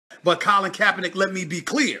But Colin Kaepernick, let me be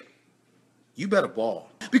clear. You better ball.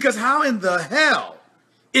 Because how in the hell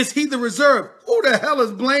is he the reserve? Who the hell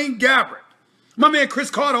is Blaine Gabbert? My man Chris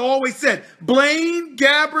Carter always said, Blaine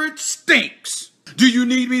Gabbert stinks. Do you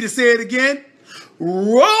need me to say it again?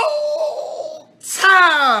 Roll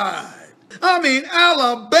Tide. I mean,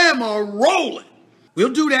 Alabama rolling.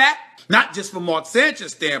 We'll do that, not just from Mark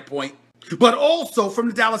Sanchez's standpoint, but also from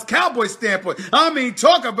the Dallas Cowboys standpoint. I mean,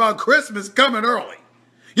 talk about Christmas coming early.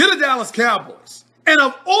 You're the Dallas Cowboys. And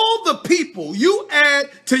of all the people you add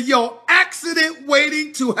to your accident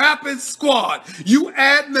waiting to happen squad, you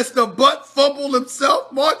add Mr. Butt Fumble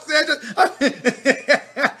himself, Mark Sanchez.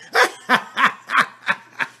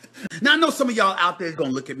 Now, I know some of y'all out there is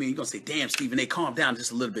going to look at me and you're going to say, damn, Stephen A., calm down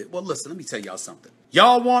just a little bit. Well, listen, let me tell y'all something.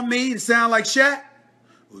 Y'all want me to sound like Shaq?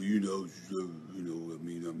 Well,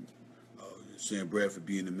 Sam Bradford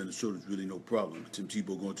being in Minnesota is really no problem. Tim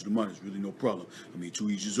Tebow going to the money is really no problem. I mean, to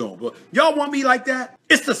each his own. But y'all want me like that?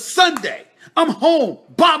 It's a Sunday. I'm home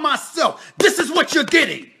by myself. This is what you're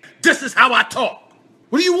getting. This is how I talk.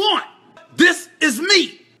 What do you want? This is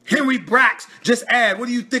me. Henry Brax just add, what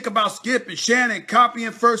do you think about Skip and Shannon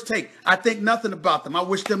copying First Take? I think nothing about them. I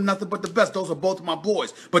wish them nothing but the best. Those are both of my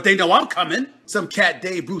boys. But they know I'm coming. Some cat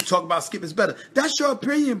Dave Bruce talk about Skip is better. That's your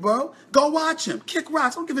opinion, bro. Go watch him. Kick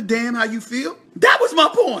rocks. Don't give a damn how you feel. That was my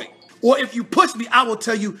point. Or if you push me, I will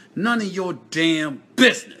tell you none of your damn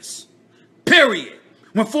business. Period.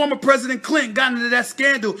 When former President Clinton got into that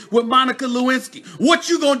scandal with Monica Lewinsky, what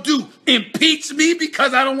you gonna do? Impeach me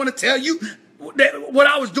because I don't want to tell you what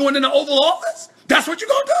I was doing in the Oval Office? That's what you're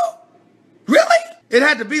going to do? Really? It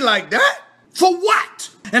had to be like that? For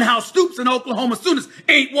what? And how Stoops and Oklahoma Sooners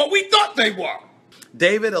ain't what we thought they were.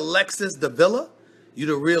 David Alexis Davila, you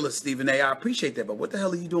the realest, Stephen A. I appreciate that, but what the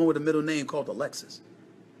hell are you doing with a middle name called Alexis?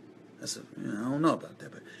 I don't know about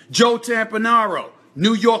that. But Joe Tampanaro,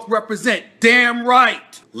 New York represent. Damn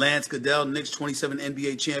right. Lance Goodell, Knicks 27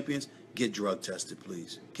 NBA champions. Get drug tested,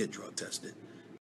 please. Get drug tested.